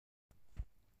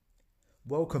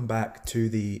Welcome back to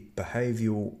the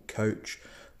Behavioural Coach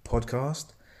podcast.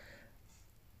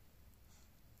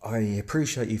 I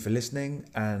appreciate you for listening,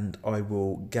 and I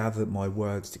will gather my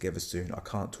words together soon. I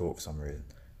can't talk for some reason.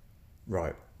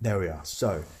 Right, there we are.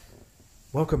 So,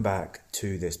 welcome back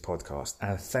to this podcast,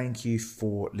 and thank you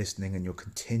for listening and your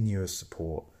continuous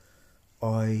support.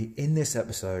 In this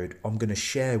episode, I'm going to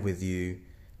share with you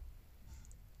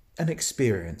an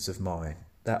experience of mine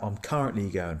that I'm currently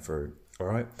going through, all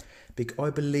right? Because I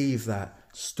believe that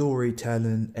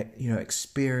storytelling,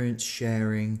 experience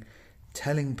sharing,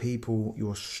 telling people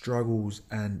your struggles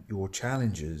and your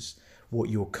challenges, what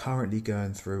you're currently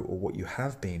going through or what you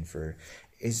have been through,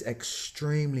 is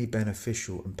extremely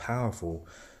beneficial and powerful,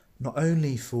 not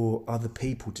only for other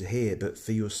people to hear, but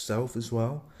for yourself as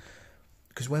well.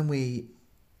 Because when we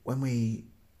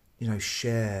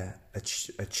share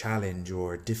a challenge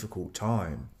or a difficult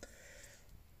time,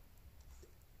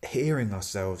 hearing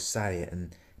ourselves say it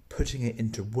and putting it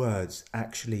into words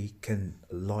actually can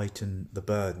lighten the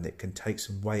burden. It can take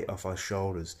some weight off our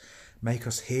shoulders, make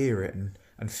us hear it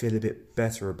and feel a bit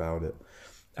better about it.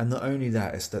 And not only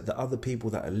that, it's that the other people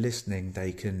that are listening,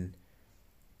 they can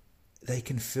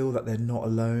feel that they're not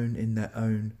alone in their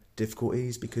own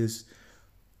difficulties, because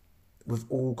we've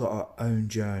all got our own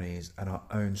journeys and our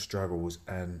own struggles,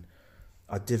 and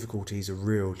our difficulties are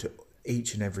real to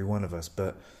each and every one of us.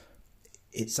 But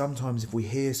it's sometimes, if we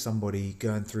hear somebody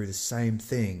going through the same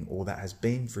thing or that has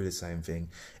been through the same thing,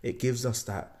 it gives us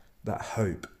that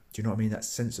hope. Do you know what I mean? That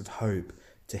sense of hope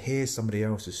to hear somebody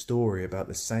else's story about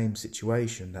the same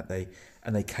situation that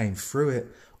they came through it,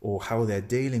 or how they're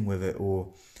dealing with it,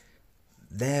 or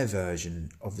their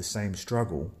version of the same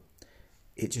struggle.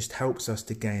 It just helps us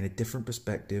to gain a different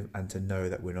perspective and to know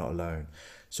that we're not alone.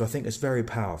 So I think it's very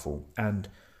powerful. And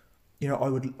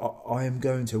I am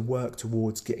going to work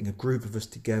towards getting a group of us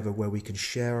together where we can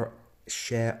share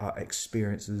our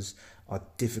experiences, our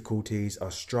difficulties,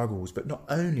 our struggles, but not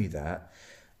only that,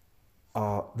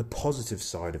 the positive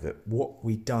side of it, what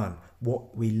we done,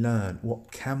 what we learned,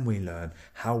 what can we learn,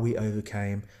 how we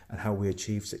overcame and how we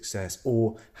achieved success,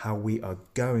 or how we are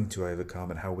going to overcome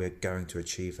and how we're going to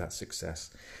achieve that success.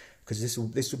 Because this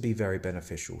will be very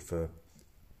beneficial for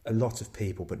a lot of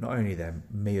people, but not only them,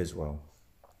 me as well.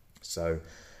 So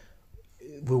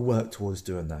we'll work towards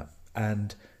doing that.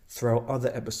 And throughout other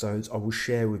episodes, I will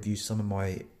share with you some of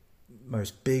my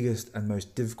most biggest and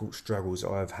most difficult struggles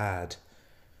I've had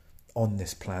on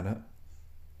this planet.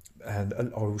 And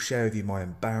I will share with you my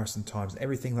embarrassing times and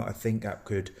everything that I think that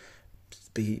could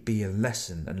be a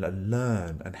lesson and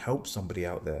learn and help somebody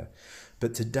out there.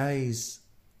 But today's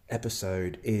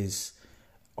episode is,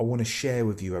 I want to share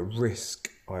with you a risk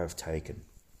I have taken.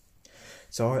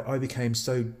 So I became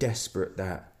so desperate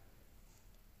that,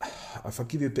 if I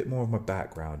give you a bit more of my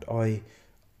background, I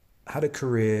had a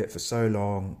career for so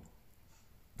long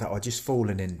that I just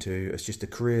fallen into. It's just a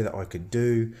career that I could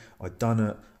do. I'd done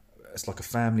it. It's like a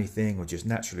family thing. We're just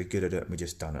naturally good at it, and we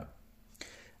just done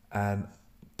it.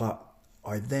 But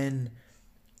I then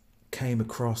came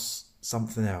across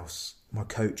something else, my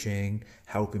coaching,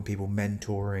 helping people,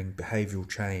 mentoring, behavioural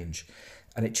change.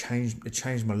 And it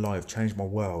changed my life, changed my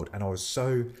world. And I was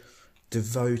so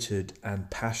devoted and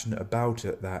passionate about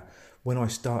it that when I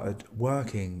started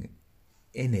working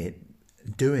in it,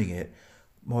 doing it,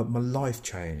 my life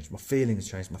changed, my feelings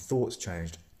changed, my thoughts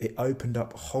changed. It opened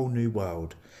up a whole new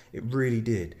world. It really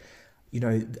did.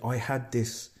 I had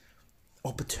this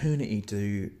opportunity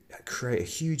to create a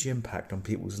huge impact on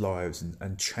people's lives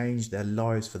and change their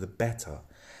lives for the better.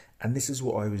 And this is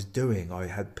what I was doing. I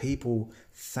had people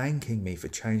thanking me for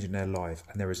changing their life,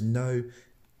 and there is no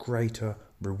greater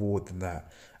reward than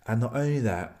that. And not only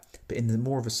that, but in the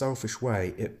more of a selfish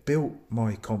way, it built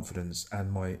my confidence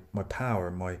and my power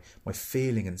and my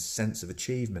feeling and sense of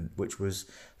achievement, which was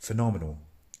phenomenal,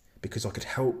 because I could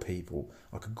help people,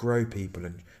 I could grow people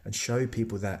and show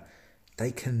people that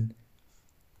they can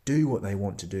do what they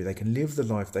want to do. They can live the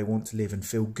life they want to live and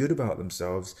feel good about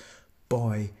themselves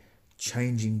by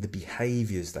changing the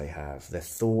behaviours they have, their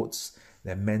thoughts,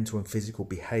 their mental and physical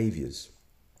behaviours.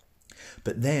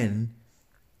 But then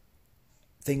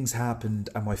things happened,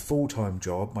 and my full-time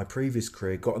job, my previous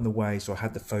career, got in the way, so I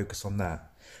had to focus on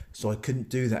that. So I couldn't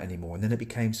do that anymore. And then it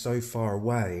became so far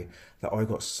away that I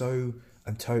got so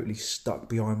and totally stuck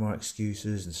behind my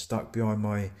excuses and stuck behind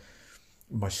my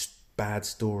bad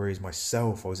stories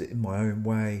myself. I was in my own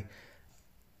way.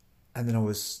 And then I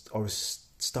was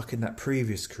stuck in that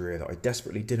previous career that I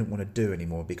desperately didn't want to do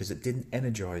anymore because it didn't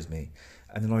energize me.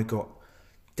 And then I got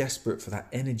desperate for that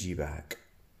energy back,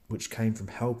 which came from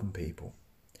helping people.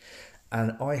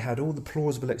 And I had all the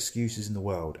plausible excuses in the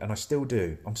world, and I still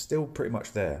do. I'm still pretty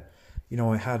much there.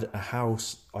 I had a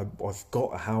house. I've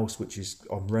got a house which is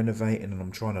I'm renovating, and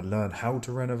I'm trying to learn how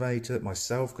to renovate it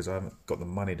myself because I haven't got the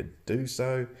money to do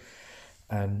so.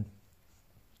 And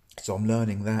so I'm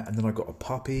learning that. And then I got a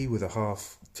puppy with a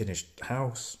half finished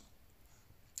house.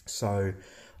 So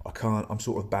I'm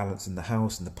sort of balancing the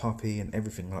house and the puppy and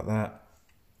everything like that.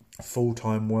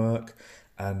 Full-time work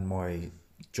and my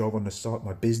job on the side,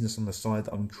 my business on the side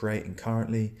that I'm creating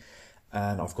currently.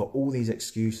 And I've got all these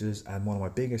excuses, and one of my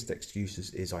biggest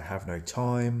excuses is I have no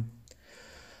time.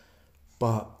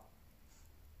 But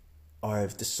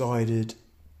I've decided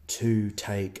to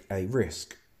take a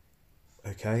risk.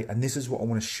 Okay, and this is what I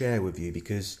want to share with you,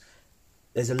 because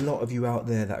there's a lot of you out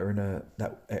there that are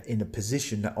in a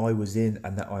position that I was in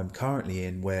and that I'm currently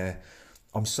in, where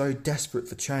I'm so desperate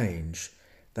for change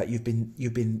that you've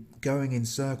been going in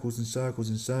circles and circles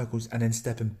and circles, and then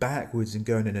stepping backwards and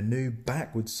going in a new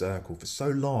backwards circle for so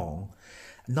long.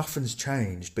 Nothing's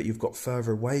changed, but you've got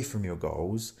further away from your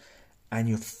goals, and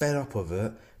you're fed up of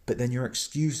it. But then your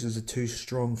excuses are too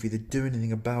strong for you to do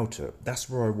anything about it. That's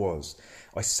where I was.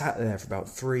 I sat there for about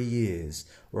 3 years,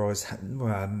 where I was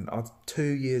 2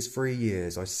 years, 3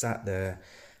 years. I sat there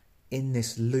in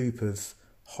this loop of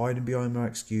hiding behind my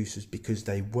excuses because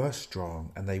they were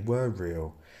strong and they were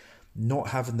real. Not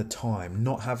having the time,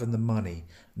 not having the money,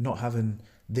 not having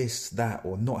this, that,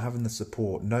 or not having the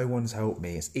support. No one's helped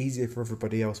me. It's easier for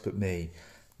everybody else but me.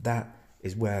 That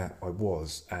is where I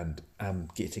was and am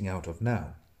getting out of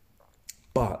now.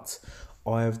 But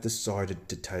I have decided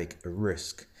to take a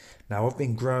risk. Now, I've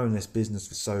been growing this business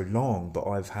for so long, but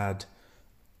I've had,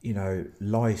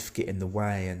 life get in the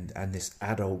way, and this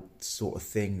adult sort of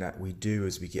thing that we do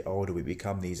as we get older, we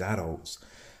become these adults.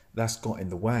 That's got in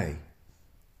the way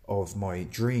of my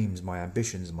dreams, my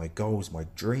ambitions, my goals, my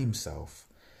dream self.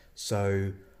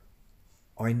 So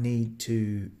I need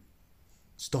to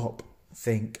stop,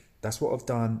 think, that's what I've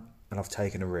done, and I've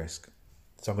taken a risk.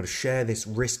 So I'm going to share this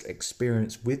risk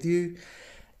experience with you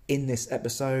in this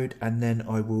episode, and then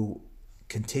I will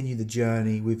continue the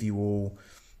journey with you all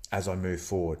as I move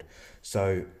forward.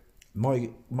 So my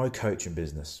coaching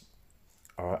business,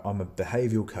 I'm a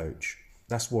behavioural coach.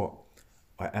 That's what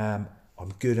I am.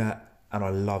 I'm good at, and I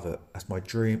love it. That's my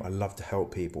dream. I love to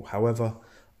help people. However,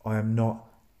 I am not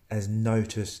as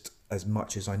noticed as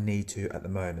much as I need to at the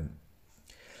moment.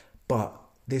 But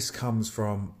this comes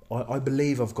from, I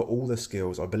believe I've got all the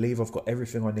skills. I believe I've got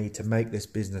everything I need to make this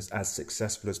business as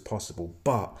successful as possible.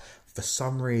 But for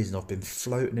some reason, I've been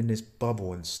floating in this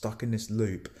bubble and stuck in this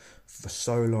loop for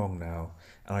so long now.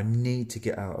 And I need to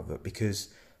get out of it,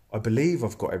 because I believe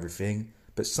I've got everything,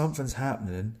 but something's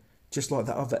happening. Just like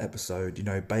that other episode,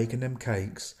 baking them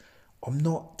cakes. I'm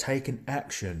not taking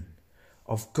action.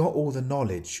 I've got all the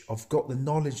knowledge. I've got the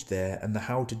knowledge there and the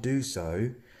how to do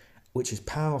so, which is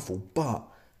powerful, but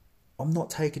I'm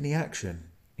not taking the action,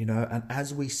 and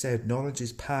as we said, knowledge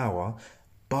is power,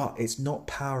 but it's not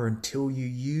power until you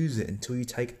use it, until you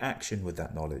take action with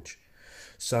that knowledge.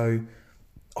 So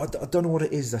I don't know what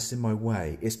it is that's in my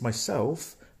way. It's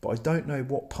myself, but I don't know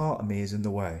what part of me is in the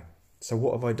way. So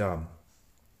what have I done?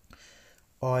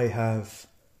 I have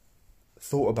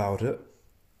thought about it,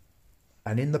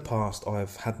 and in the past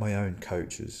I've had my own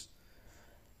coaches.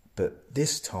 But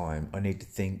this time I need to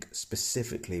think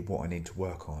specifically what I need to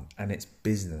work on, and it's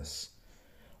business.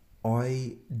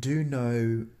 I do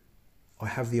know, I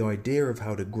have the idea of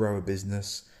how to grow a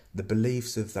business, the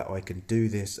beliefs of that I can do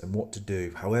this and what to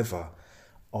do. However,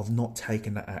 I've not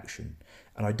taken that action,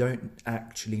 and I don't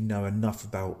actually know enough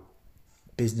about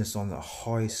business on a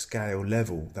high scale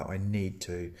level that I need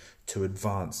to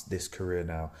advance this career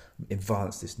now,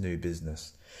 advance this new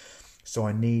business. So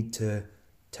I need to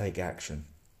take action.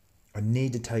 I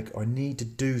need to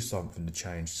do something to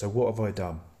change. So what have I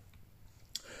done?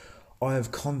 I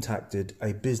have contacted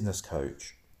a business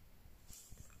coach.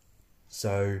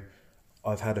 So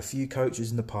I've had a few coaches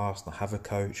in the past, and I have a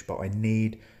coach, but I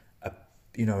need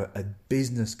a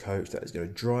business coach that is going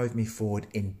to drive me forward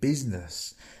in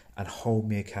business and hold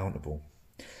me accountable.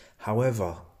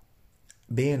 However,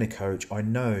 being a coach, I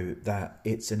know that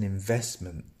it's an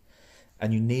investment,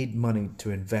 and you need money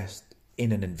to invest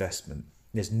in an investment.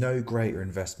 There's no greater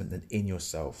investment than in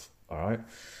yourself, all right?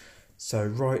 So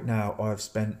right now I've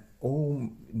spent all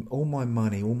my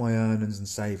money, all my earnings and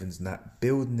savings and that,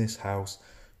 building this house,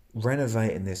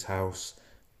 renovating this house,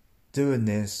 doing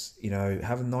this,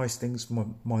 having nice things for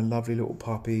my lovely little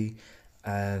puppy,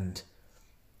 and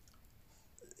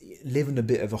living a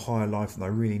bit of a higher life than I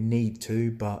really need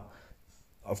to, but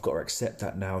I've got to accept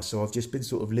that now. So I've just been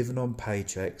sort of living on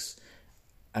paychecks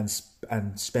and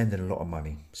spending a lot of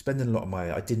money.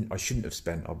 I shouldn't have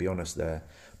spent, I'll be honest there,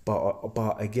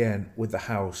 But again, with the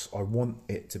house, I want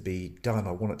it to be done.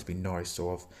 I want it to be nice.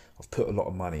 So I've put a lot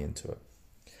of money into it,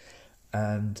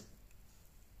 and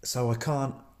so I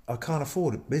can't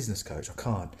afford a business coach. I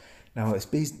can't. Now it's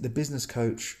the business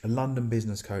coach, a London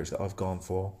business coach that I've gone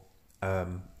for.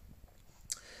 I've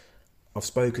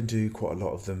spoken to quite a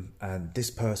lot of them, and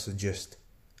this person just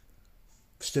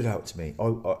stood out to me. I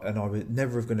was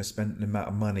never going to spend an amount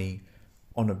of money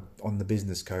on the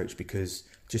business coach because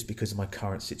of my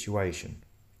current situation.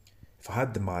 If I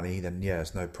had the money, then yeah,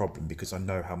 it's no problem because I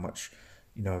know how much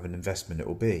of an investment it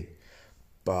will be.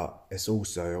 But it's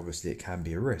also obviously it can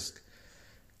be a risk.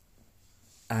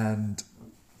 And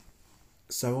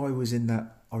so I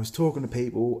was talking to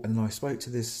people, and I spoke to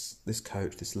this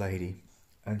coach, this lady,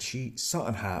 and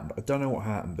something happened. I don't know what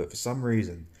happened, but for some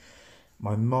reason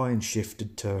my mind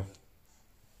shifted to,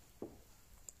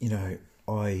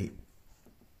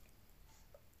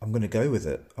 I'm going to go with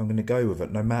it. I'm going to go with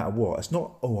it no matter what. It's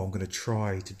not, I'm going to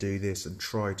try to do this and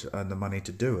try to earn the money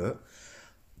to do it,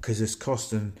 because it's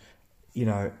costing,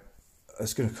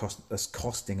 it's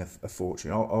costing a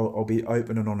fortune. I'll be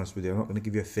open and honest with you. I'm not going to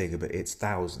give you a figure, but it's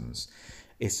thousands.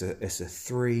 It's a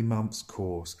 3 months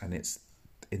course, and it's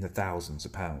in the thousands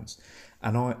of pounds.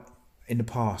 And in the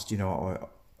past,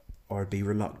 I'd be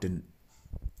reluctant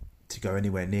to go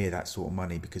anywhere near that sort of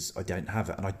money because I don't have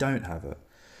it, and I don't have it.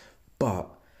 But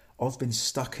I've been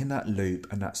stuck in that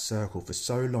loop and that circle for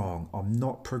so long. I'm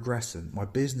not progressing. My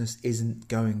business isn't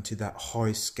going to that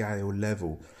high scale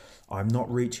level. I'm not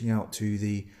reaching out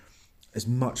to as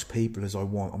much people as I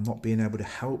want. I'm not being able to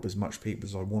help as much people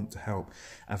as I want to help.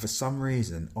 And for some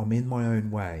reason, I'm in my own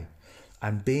way.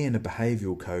 And being a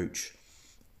behavioural coach,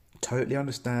 totally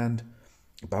understand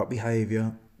about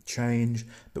behaviour, change,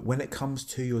 but when it comes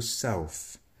to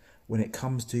yourself, when it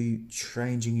comes to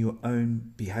changing your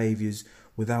own behaviours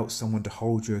without someone to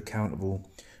hold you accountable,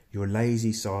 your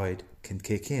lazy side can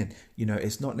kick in.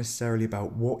 It's not necessarily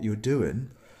about what you're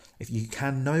doing. If you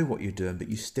can know what you're doing, but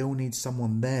you still need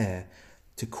someone there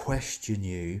to question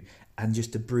you and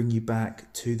just to bring you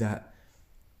back to that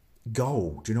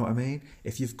goal. Do you know what I mean?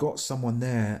 If you've got someone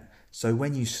there, so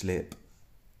when you slip,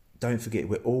 don't forget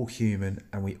we're all human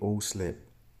and we all slip,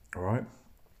 all right?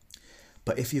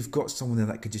 But if you've got someone there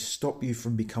that could just stop you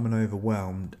from becoming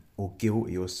overwhelmed or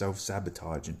guilty or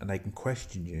self-sabotaging, and they can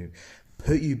question you,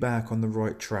 put you back on the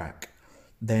right track,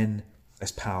 then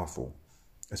it's powerful.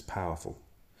 It's powerful.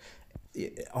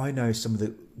 I know some of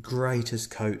the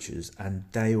greatest coaches, and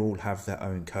they all have their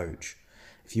own coach.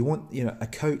 If you want, a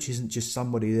coach isn't just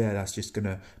somebody there that's just going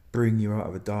to bring you out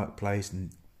of a dark place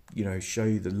and, show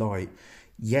you the light.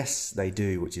 Yes, they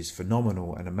do, which is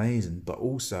phenomenal and amazing. But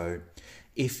also,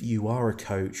 if you are a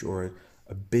coach or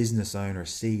a business owner, a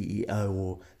CEO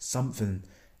or something,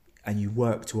 and you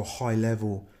work to a high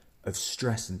level of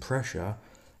stress and pressure,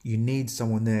 you need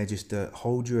someone there just to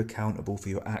hold you accountable for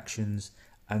your actions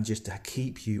and just to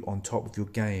keep you on top of your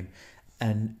game.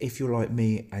 And if you're like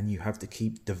me and you have to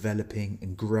keep developing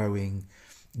and growing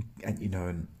and,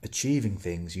 and achieving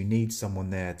things, you need someone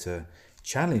there to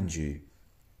challenge you.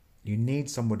 You need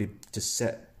somebody to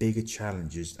set bigger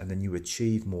challenges, and then you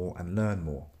achieve more and learn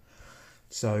more.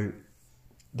 So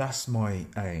that's my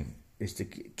aim, is to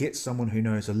get someone who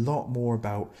knows a lot more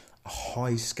about a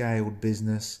high-scaled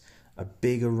business, a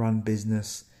bigger run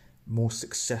business, more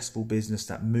successful business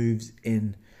that moves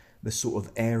in the sort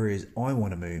of areas I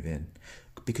want to move in.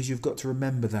 Because you've got to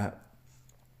remember that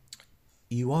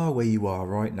you are where you are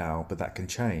right now, but that can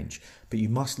change. But you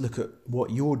must look at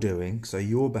what you're doing, so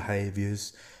your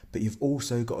behaviours, but you've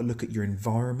also got to look at your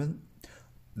environment,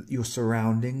 your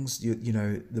surroundings,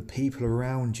 the people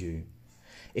around you.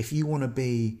 If you want to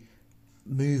be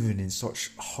moving in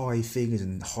such high figures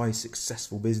and high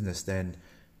successful business, then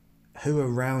who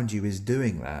around you is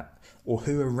doing that? Or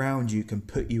who around you can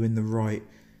put you in the right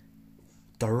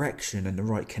direction and the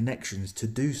right connections to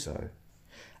do so?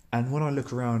 And when I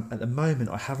look around at the moment,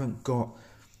 I haven't got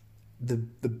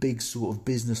the big sort of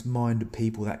business-minded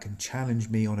people that can challenge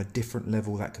me on a different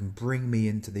level, that can bring me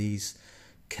into these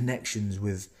connections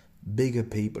with bigger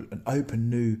people and open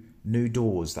new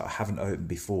doors that I haven't opened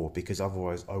before, because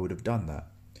otherwise I would have done that.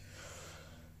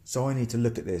 So I need to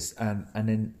look at this, and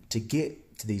then to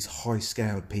get to these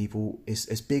high-scaled people,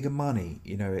 it's bigger money.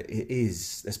 It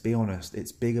is. Let's be honest.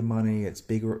 It's bigger money. It's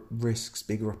bigger risks,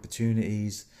 bigger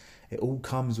opportunities. It all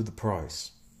comes with a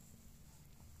price.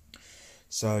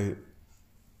 So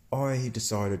I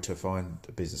decided to find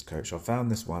a business coach. I found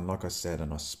this one, like I said,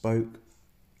 and I spoke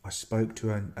to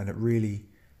her, and it really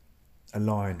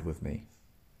aligned with me.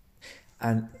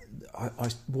 And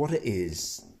what it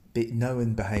is,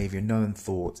 knowing behaviour, knowing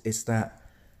thoughts, it's that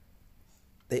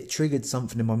it triggered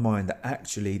something in my mind that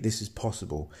actually this is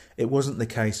possible. It wasn't the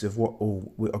case of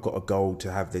I've got a goal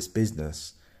to have this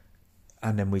business,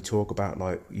 and then we talk about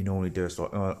like you normally do. It's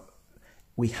like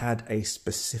we had a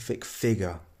specific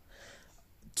figure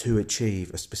to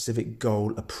achieve, a specific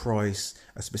goal, a price,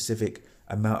 a specific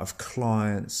amount of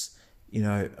clients,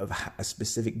 of a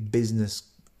specific business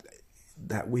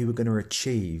that we were going to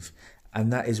achieve,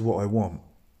 and that is what I want.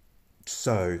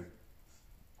 So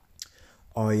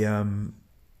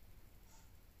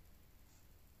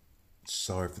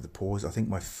sorry for the pause. I think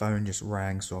my phone just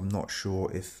rang, so I'm not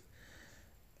sure if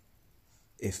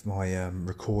my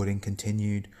recording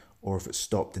continued or if it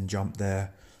stopped and jumped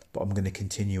there, but I'm going to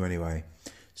continue anyway.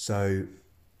 So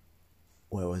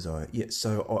where was I? Yeah,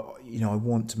 so I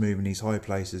want to move in these high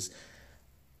places,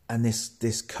 and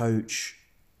this coach,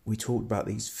 we talked about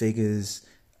these figures,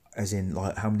 as in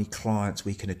like how many clients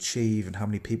we can achieve and how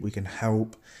many people we can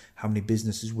help, how many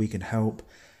businesses we can help,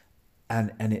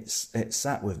 and it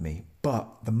sat with me.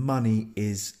 But the money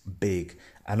is big,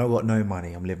 and I've got no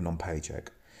money. I'm living on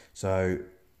paycheck, so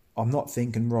I'm not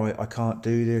thinking, right, I can't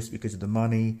do this because of the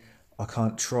money. I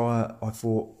can't try it. I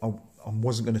thought I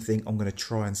wasn't going to think I'm going to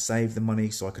try and save the money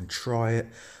so I can try it.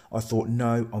 I thought,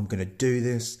 no, I'm going to do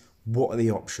this. What are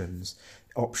the options?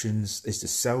 Options is to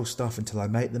sell stuff until I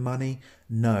make the money?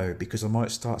 No, because I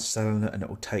might start selling it and it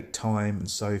will take time and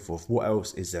so forth. What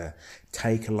else is there?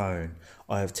 Take a loan.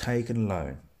 I have taken a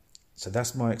loan. So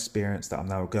that's my experience that I'm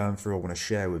now going through. I want to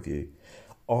share with you.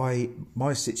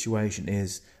 My situation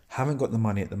is, haven't got the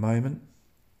money at the moment.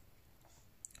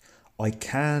 I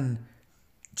can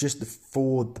just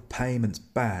afford the payments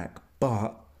back,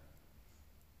 but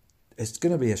it's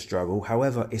going to be a struggle.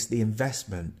 However, it's the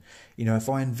investment. If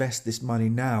I invest this money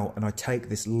now and I take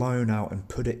this loan out and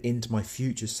put it into my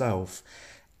future self,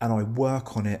 and I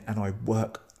work on it and I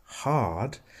work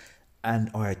hard and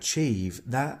I achieve,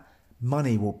 that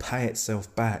money will pay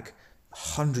itself back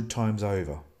 100 times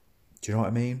over. Do you know what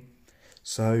I mean?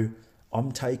 So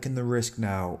I'm taking the risk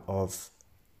now of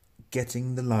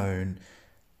getting the loan,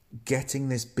 getting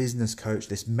this business coach,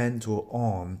 this mentor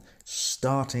on,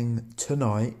 starting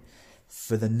tonight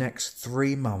for the next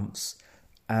 3 months.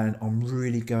 And I'm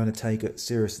really going to take it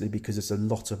seriously because it's a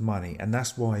lot of money. And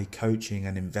that's why coaching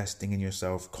and investing in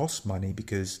yourself costs money,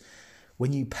 because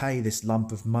when you pay this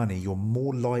lump of money, you're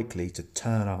more likely to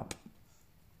turn up.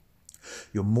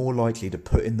 You're more likely to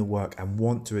put in the work and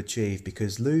want to achieve,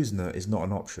 because losing it is not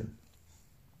an option.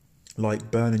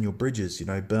 Like burning your bridges,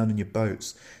 burning your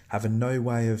boats, having no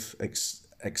way of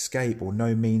escape or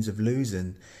no means of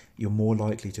losing, you're more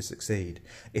likely to succeed.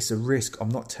 It's a risk. I'm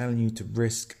not telling you to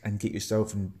risk and get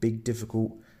yourself in big,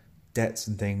 difficult debts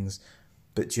and things,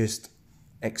 but just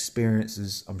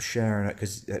experiences. I'm sharing it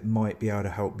because it might be able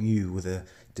to help you with a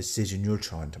decision you're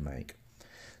trying to make.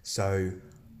 So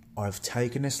I've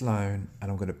taken this loan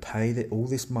and I'm going to pay all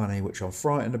this money, which I'm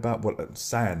frightened about. Well,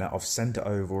 saying that, I've sent it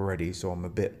over already, so I'm a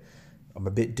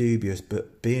bit dubious.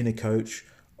 But being a coach,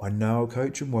 I know how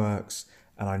coaching works,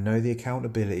 and I know the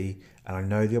accountability, and I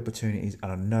know the opportunities,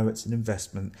 and I know it's an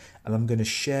investment, and I'm going to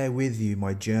share with you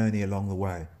my journey along the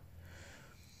way.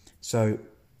 So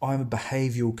I'm a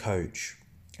behavioural coach,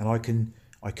 and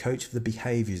I coach for the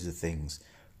behaviours of things,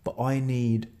 but I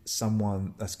need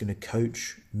someone that's going to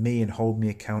coach me and hold me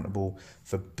accountable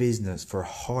for business, for a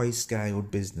high-scaled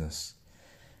business.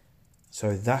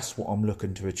 So that's what I'm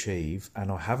looking to achieve,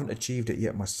 and I haven't achieved it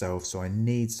yet myself, so I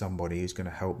need somebody who's going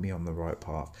to help me on the right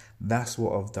path. That's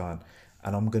what I've done,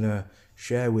 and I'm going to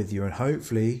share with you, and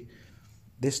hopefully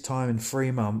this time in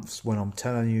 3 months, when I'm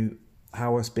telling you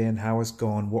how it's been, how it's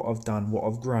gone, what I've done, what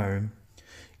I've grown,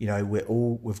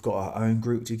 we've got our own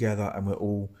group together, and we're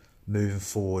all moving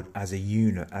forward as a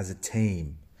unit, as a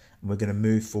team, and we're going to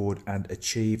move forward and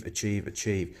achieve.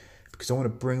 Because I want to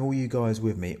bring all you guys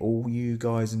with me, all you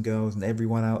guys and girls and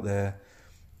everyone out there.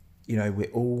 We're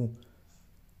all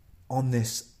on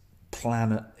this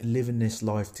planet, living this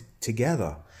life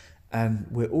together. And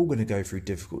we're all going to go through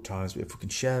difficult times. But if we can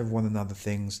share with one another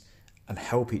things and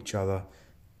help each other,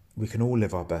 we can all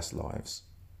live our best lives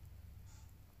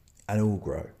and all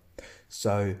grow.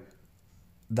 So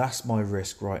that's my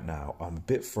risk right now. I'm a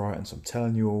bit frightened, so I'm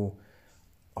telling you all,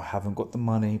 I haven't got the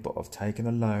money, but I've taken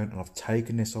a loan and I've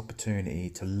taken this opportunity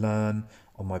to learn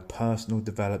on my personal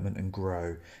development and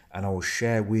grow. And I will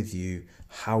share with you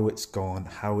how it's gone,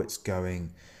 how it's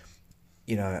going,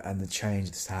 and the change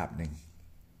that's happening.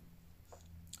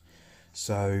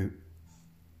 So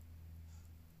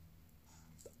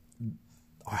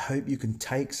I hope you can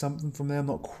take something from there. I'm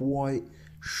not quite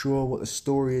sure what the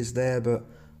story is there, but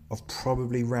I've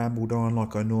probably rambled on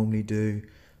like I normally do.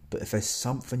 But if there's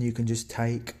something you can just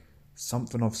take,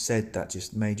 something I've said that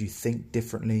just made you think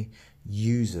differently,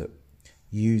 use it.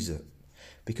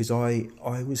 Because I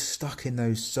was stuck in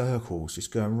those circles,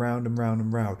 just going round and round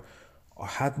and round. I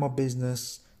had my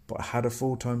business, but I had a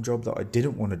full-time job that I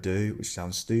didn't want to do, which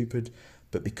sounds stupid,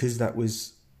 but because that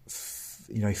was,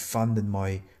 funding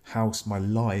my house, my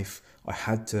life, I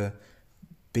had to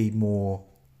be more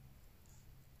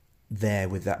there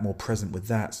with that, more present with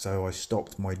that, so I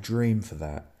stopped my dream for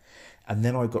that. And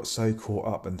then I got so caught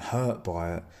up and hurt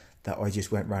by it that I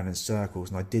just went round in circles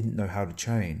and I didn't know how to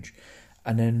change.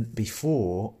 And then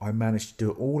before, I managed to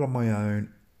do it all on my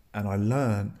own, and I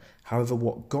learned, however,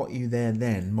 what got you there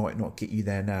then might not get you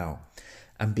there now.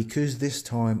 And because this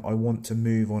time I want to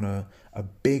move on a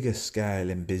bigger scale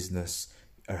in business,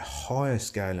 a higher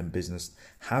scale in business,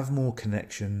 have more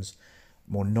connections,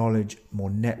 more knowledge, more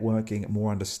networking,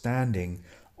 more understanding,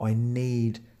 I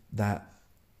need that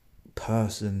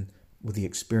person with the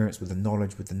experience, with the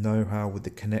knowledge, with the know-how, with the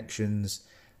connections,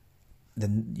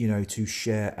 to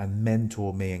share and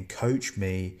mentor me and coach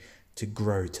me to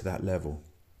grow to that level.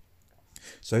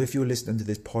 So if you're listening to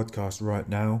this podcast right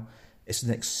now, it's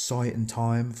an exciting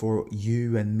time for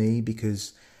you and me,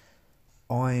 because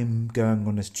I'm going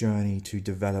on this journey to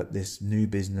develop this new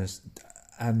business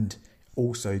and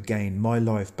also gain my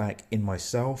life back in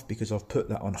myself, because I've put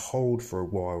that on hold for a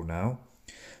while now.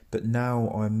 But now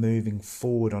I'm moving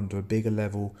forward onto a bigger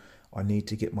level. I need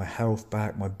to get my health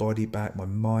back, my body back, my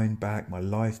mind back, my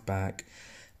life back.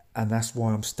 And that's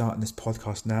why I'm starting this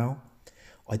podcast now.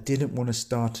 I didn't want to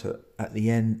start it at the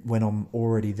end when I'm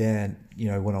already there.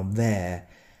 When I'm there,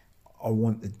 I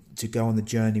want to go on the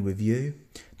journey with you,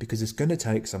 because it's going to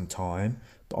take some time,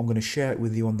 but I'm going to share it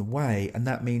with you on the way. And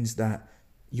that means that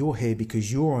you're here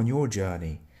because you're on your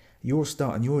journey. You're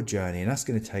starting your journey, and that's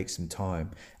going to take some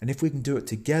time. And if we can do it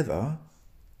together,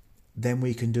 then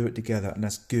we can do it together, and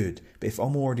that's good. But if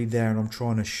I'm already there and I'm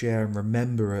trying to share and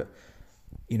remember it,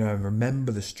 and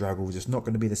remember the struggles, it's not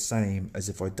going to be the same as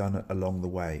if I'd done it along the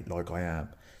way like I am.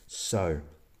 So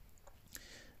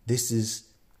this is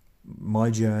my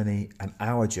journey and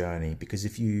our journey, because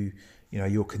if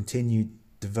your continued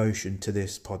devotion to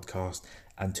this podcast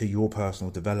and to your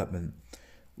personal development,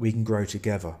 we can grow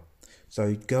together.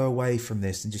 So go away from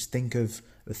this and just think of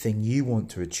the thing you want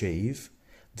to achieve,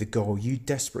 the goal you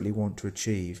desperately want to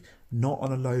achieve, not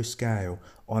on a low scale,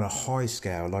 on a high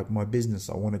scale. Like my business,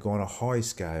 I want to go on a high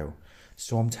scale.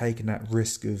 So I'm taking that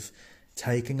risk of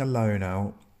taking a loan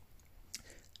out,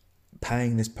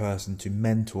 paying this person to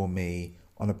mentor me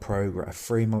on a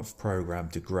 3-month program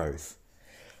to growth.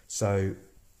 So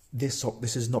this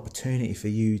is an opportunity for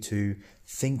you to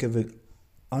think of an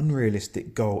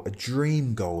unrealistic goal, a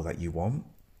dream goal that you want,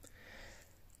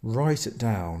 write it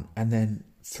down, and then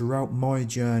throughout my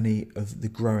journey of the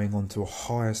growing onto a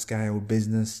higher scale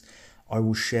business, I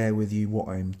will share with you what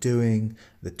I'm doing,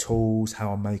 the tools,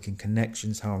 how I'm making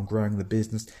connections, how I'm growing the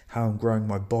business, how I'm growing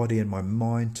my body and my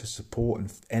mind to support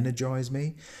and energize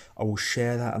me. I will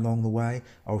share that along the way.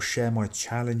 I'll share my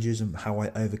challenges and how I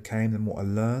overcame them, what I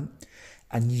learned.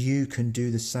 And you can do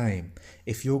the same.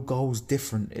 If your goal's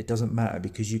different, it doesn't matter,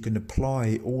 because you can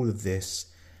apply all of this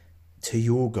to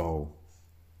your goal.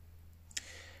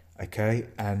 Okay,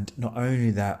 and not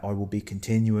only that, I will be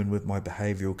continuing with my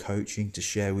behavioural coaching to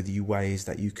share with you ways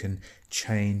that you can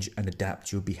change and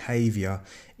adapt your behaviour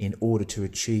in order to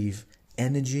achieve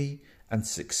energy and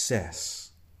success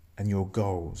and your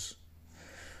goals.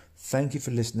 Thank you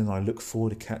for listening. I look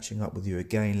forward to catching up with you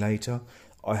again later.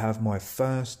 I have my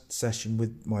first session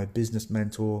with my business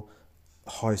mentor,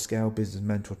 high scale business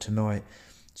mentor, tonight.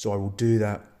 So I will do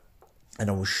that, and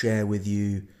I will share with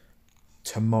you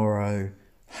tomorrow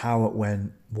how it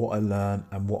went, what I learned,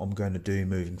 and what I'm going to do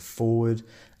moving forward.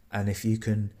 And if you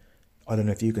can, I don't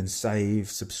know if you can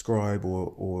save, subscribe,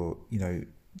 or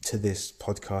to this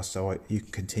podcast, so you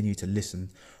can continue to listen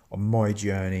on my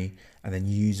journey and then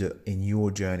use it in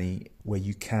your journey where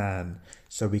you can,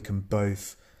 so we can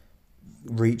both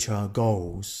reach our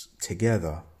goals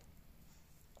together.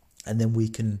 And then we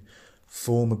can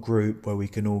form a group where we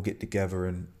can all get together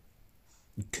and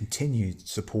continue to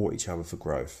support each other for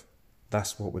growth.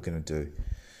 That's what we're going to do.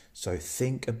 So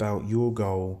think about your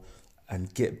goal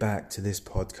and get back to this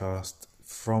podcast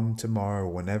from tomorrow or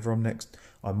whenever I'm next.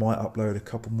 I might upload a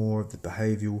couple more of the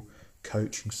behavioural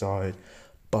coaching side,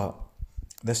 but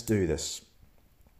let's do this.